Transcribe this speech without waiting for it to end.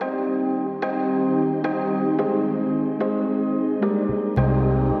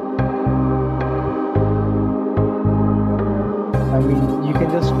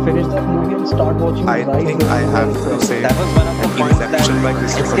just finish that movie and start watching I right think I before have the to say That was one of the an points that exception by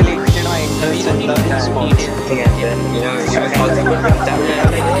Christopher Nolan. escalated my interest in the response. And then,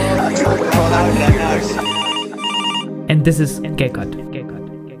 And this is Carecut.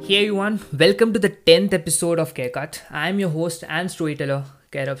 Hey everyone, welcome to the 10th episode of Carecut. I am your host and storyteller,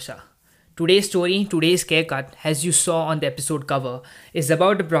 Kairav Shah. Today's story, today's Carecut, as you saw on the episode cover, is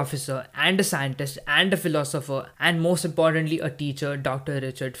about a professor and a scientist and a philosopher and most importantly a teacher, Dr.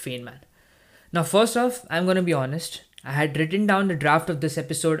 Richard Feynman. Now first off, I'm gonna be honest. I had written down the draft of this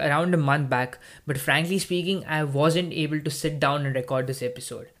episode around a month back, but frankly speaking, I wasn't able to sit down and record this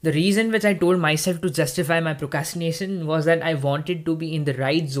episode. The reason which I told myself to justify my procrastination was that I wanted to be in the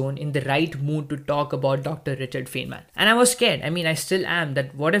right zone, in the right mood to talk about Dr. Richard Feynman. And I was scared. I still am,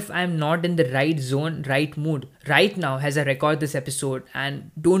 that what if I'm not in the right zone, right mood right now as I record this episode and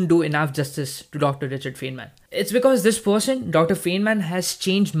don't do enough justice to Dr. Richard Feynman. It's because this person, Dr. Feynman, has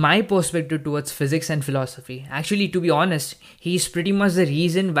changed my perspective towards physics and philosophy. Actually, to be honest, he's pretty much the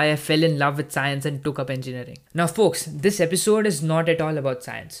reason why I fell in love with science and took up engineering. Now folks, this episode is not at all about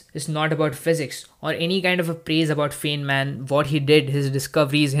science. It's not about physics or any kind of a praise about Feynman, what he did, his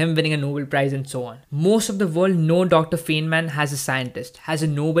discoveries, him winning a Nobel Prize and so on. Most of the world know Dr. Feynman as a scientist, as a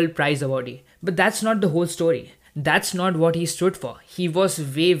Nobel Prize awardee. But that's not the whole story. That's not what he stood for. He was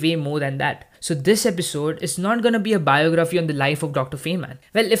way more than that. So this episode is not gonna be a biography on the life of Dr. Feynman.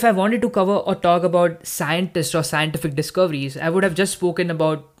 Well, if I wanted to cover or talk about scientists or scientific discoveries, I would have just spoken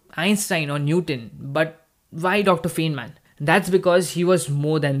about Einstein or Newton. But why Dr. Feynman? That's because he was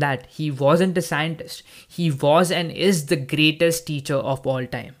more than that. He wasn't a scientist. He was and is the greatest teacher of all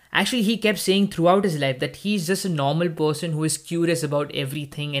time. Actually, he kept saying throughout his life that he's just a normal person who is curious about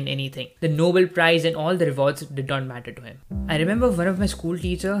everything and anything. The Nobel Prize and all the rewards did not matter to him. I remember one of my school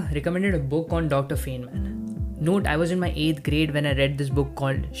teachers recommended a book on Dr. Feynman. Note, I was in my 8th grade when I read this book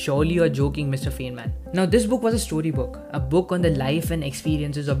called Surely You're Joking, Mr. Feynman. Now, this book was a storybook, a book on the life and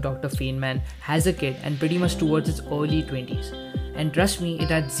experiences of Dr. Feynman as a kid and pretty much towards his early 20s. And trust me, it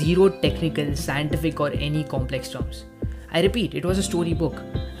had zero technical, scientific or any complex terms. I repeat, it was a storybook.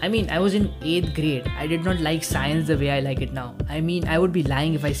 I was in 8th grade. I did not like science the way I like it now. I would be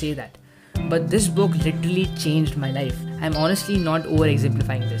lying if I say that. But this book literally changed my life. I'm honestly not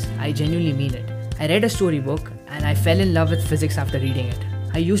over-exemplifying this. I genuinely mean it. I read a storybook and I fell in love with physics after reading it.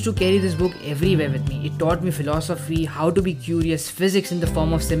 I used to carry this book everywhere with me. It taught me philosophy, how to be curious, physics in the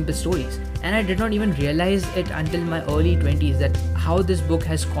form of simple stories. And I did not even realize it until my early 20s that how this book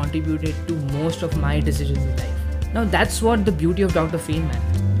has contributed to most of my decisions in life. Now that's what the beauty of Dr. Feynman.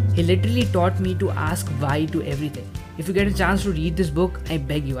 He literally taught me to ask why to everything. If you get a chance to read this book, I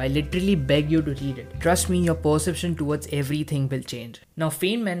literally beg you to read it. Trust me, your perception towards everything will change. Now,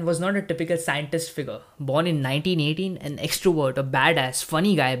 Feynman was not a typical scientist figure. Born in 1918, an extrovert, a badass,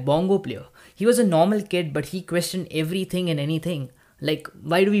 funny guy, bongo player. He was a normal kid, but he questioned everything and anything. Like,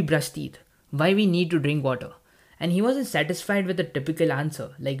 why do we brush teeth? Why we need to drink water? And he wasn't satisfied with the typical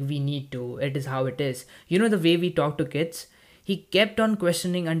answer, like we need to, it is how it is. You know the way we talk to kids? He kept on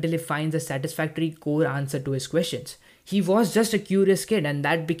questioning until he finds a satisfactory core answer to his questions. He was just a curious kid and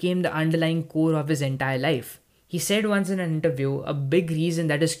that became the underlying core of his entire life. He said once in an interview, a big reason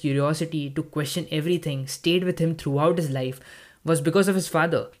that his curiosity to question everything stayed with him throughout his life was because of his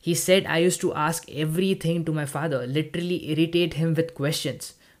father. He said, I used to ask everything to my father, literally irritate him with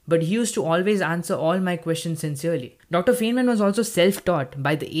questions. But he used to always answer all my questions sincerely. Dr. Feynman was also self-taught.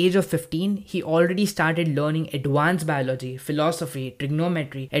 By the age of 15, he already started learning advanced biology, philosophy,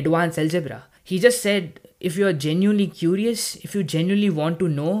 trigonometry, advanced algebra. He just said, if you are genuinely curious, if you genuinely want to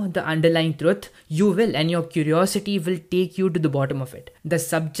know the underlying truth, you will, and your curiosity will take you to the bottom of it. The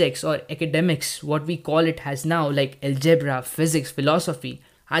subjects or academics, what we call it as now, like algebra, physics, philosophy,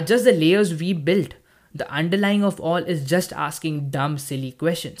 are just the layers we built. The underlying of all is just asking dumb, silly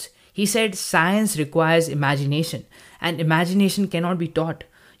questions. He said science requires imagination, and imagination cannot be taught.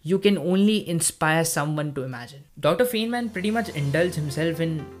 You can only inspire someone to imagine. Dr. Feynman pretty much indulged himself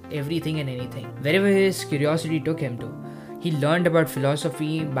in everything and anything, wherever his curiosity took him to. He learned about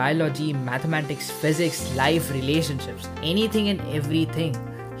philosophy, biology, mathematics, physics, life, relationships, anything and everything.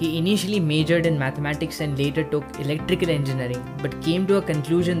 He initially majored in mathematics and later took electrical engineering, but came to a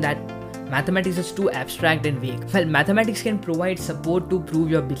conclusion that mathematics is too abstract and vague. Well, mathematics can provide support to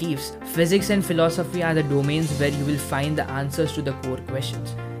prove your beliefs. Physics and philosophy are the domains where you will find the answers to the core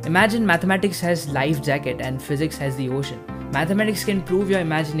questions. Imagine mathematics has life jacket and physics has the ocean. Mathematics can prove your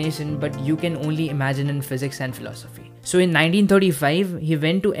imagination, but you can only imagine in physics and philosophy. So in 1935, he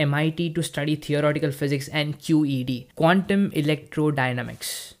went to MIT to study theoretical physics and QED, quantum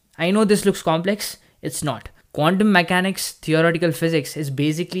electrodynamics. I know this looks complex, it's not. Quantum mechanics, theoretical physics is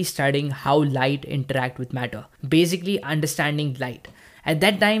basically studying how light interact with matter, basically understanding light. At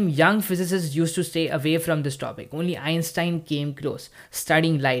that time, young physicists used to stay away from this topic. Only Einstein came close.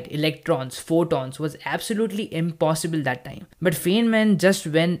 Studying light, electrons, photons was absolutely impossible that time. But Feynman just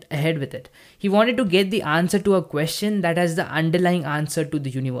went ahead with it. He wanted to get the answer to a question that has the underlying answer to the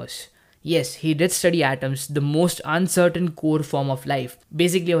universe. Yes, he did study atoms, the most uncertain core form of life,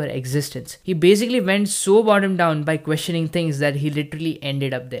 basically our existence. He basically went so bottom down by questioning things that he literally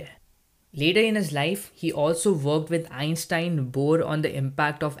ended up there. Later in his life, he also worked with Einstein Bohr on the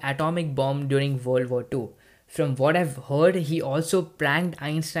impact of atomic bomb during World War II. From what I've heard, he also pranked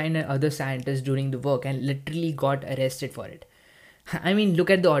Einstein and other scientists during the work and literally got arrested for it. I mean, look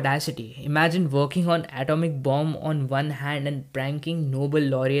at the audacity. Imagine working on atomic bomb on one hand and pranking Nobel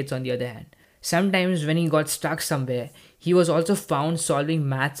laureates on the other hand. Sometimes when he got stuck somewhere, he was also found solving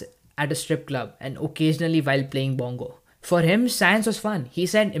maths at a strip club and occasionally while playing bongo. For him, science was fun. He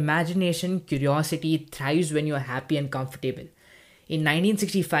said imagination, curiosity thrives when you are happy and comfortable. In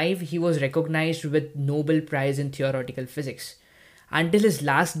 1965, he was recognized with Nobel Prize in Theoretical Physics. Until his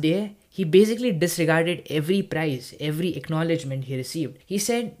last day, he basically disregarded every prize, every acknowledgement he received. He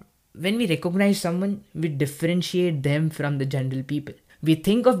said, when we recognize someone, we differentiate them from the general people. We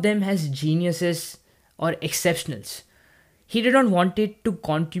think of them as geniuses or exceptionals. He did not want it to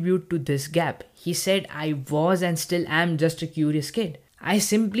contribute to this gap. He said, I was and still am just a curious kid. I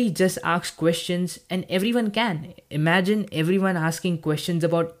simply just ask questions and everyone can. Imagine everyone asking questions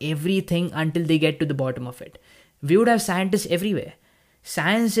about everything until they get to the bottom of it. We would have scientists everywhere.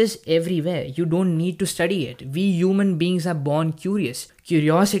 Science is everywhere. You don't need to study it. We human beings are born curious.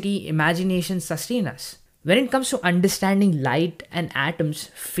 Curiosity, imagination sustain us. When it comes to understanding light and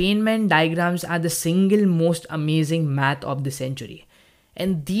atoms, Feynman diagrams are the single most amazing math of the century.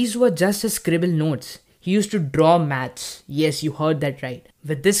 And these were just his scribble notes. He used to draw maths. Yes, you heard that right.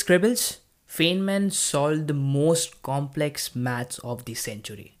 With these scribbles, Feynman solved the most complex maths of the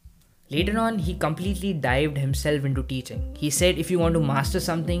century. Later on, he completely dived himself into teaching. He said if you want to master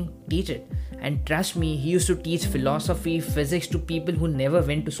something, teach it. And trust me, he used to teach philosophy, physics to people who never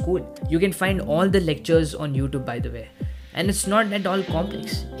went to school. You can find all the lectures on YouTube, by the way. And it's not at all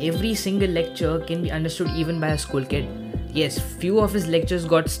complex. Every single lecture can be understood even by a school kid. Yes, few of his lectures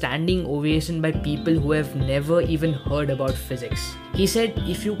got standing ovation by people who have never even heard about physics. He said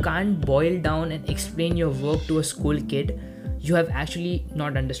if you can't boil down and explain your work to a school kid, you have actually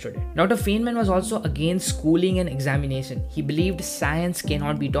not understood it. Dr. Feynman was also against schooling and examination. He believed science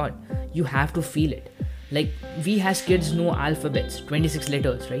cannot be taught. You have to feel it. Like we as kids know alphabets, 26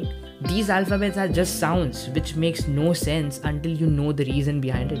 letters, right? These alphabets are just sounds which makes no sense until you know the reason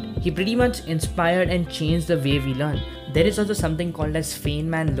behind it. He pretty much inspired and changed the way we learn. There is also something called as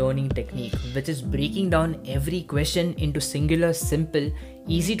Feynman learning technique, which is breaking down every question into singular, simple,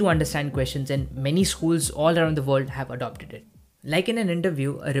 easy to understand questions, and many schools all around the world have adopted it. Like in an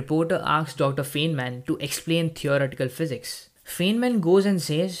interview, a reporter asks Dr. Feynman to explain theoretical physics. Feynman goes and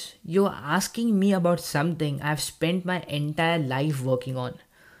says, "You're asking me about something I've spent my entire life working on."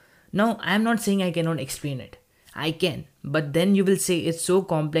 Now, I'm not saying I cannot explain it. I can, but then you will say it's so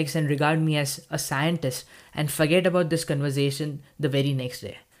complex and regard me as a scientist and forget about this conversation the very next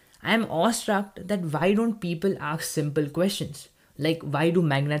day. I am awestruck that why don't people ask simple questions? Like why do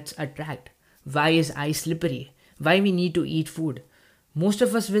magnets attract? Why is ice slippery? Why we need to eat food? Most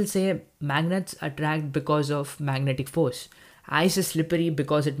of us will say magnets attract because of magnetic force. Ice is slippery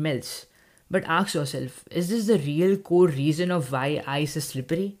because it melts. But ask yourself, is this the real core reason of why ice is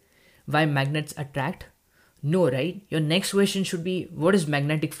slippery? Why magnets attract? No, right? Your next question should be, what is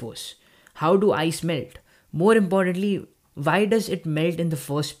magnetic force? How do ice melt? More importantly, why does it melt in the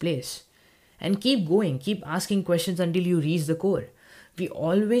first place? And keep going, keep asking questions until you reach the core. We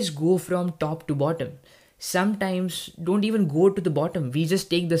always go from top to bottom. Sometimes don't even go to the bottom. We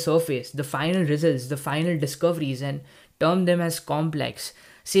just take the surface, the final results, the final discoveries and term them as complex.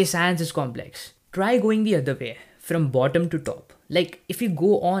 Say science is complex. Try going the other way, from bottom to top. Like if you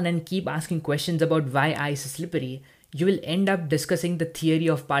go on and keep asking questions about why ice is slippery, you will end up discussing the theory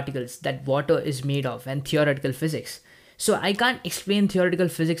of particles that water is made of and theoretical physics. So I can't explain theoretical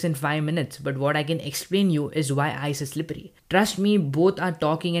physics in 5 minutes, but what I can explain you is why ice is slippery. Trust me, both are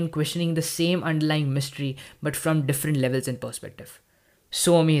talking and questioning the same underlying mystery, but from different levels and perspective.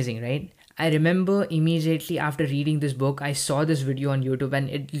 So amazing, right? I remember immediately after reading this book, I saw this video on YouTube and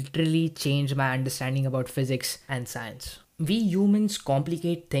it literally changed my understanding about physics and science. We humans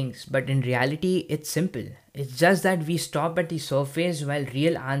complicate things, but in reality, it's simple. It's just that we stop at the surface while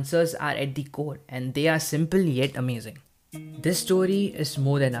real answers are at the core, and they are simple yet amazing. This story is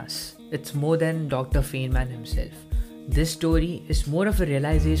more than us. It's more than Dr. Feynman himself. This story is more of a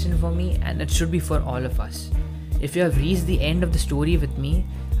realization for me, and it should be for all of us. If you have reached the end of the story with me,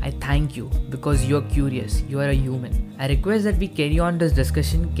 I thank you because you're curious, you are a human. I request that we carry on this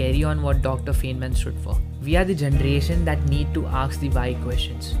discussion, carry on what Dr. Feynman stood for. We are the generation that need to ask the why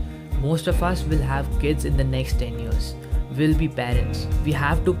questions. Most of us will have kids in the next 10 years. We'll be parents. We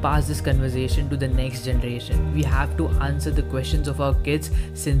have to pass this conversation to the next generation. We have to answer the questions of our kids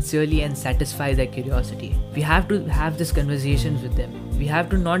sincerely and satisfy their curiosity. We have to have these conversations with them. We have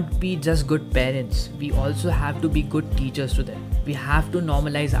to not be just good parents. We also have to be good teachers to them. We have to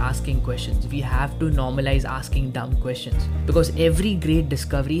normalize asking questions. We have to normalize asking dumb questions. Because every great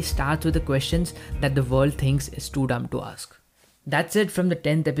discovery starts with the questions that the world thinks is too dumb to ask. That's it from the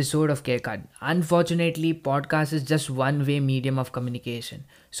 10th episode of CareCut. Unfortunately, podcast is just one-way medium of communication.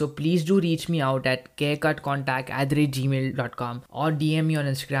 So please do reach me out at carecutcontact@gmail.com or DM me on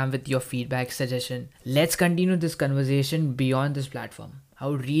Instagram with your feedback, suggestion. Let's continue this conversation beyond this platform. I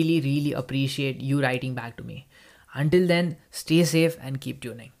would really appreciate you writing back to me. Until then, stay safe and keep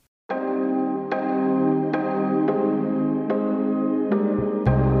tuning.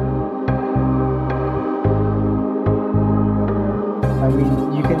 I mean,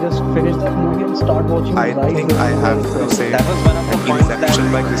 you can just finish that movie and start watching. I think I have to say That was one of the points that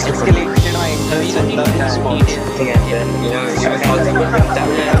Inception by Christopher escalated my interest in the response.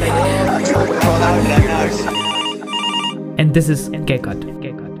 And this is CareCut.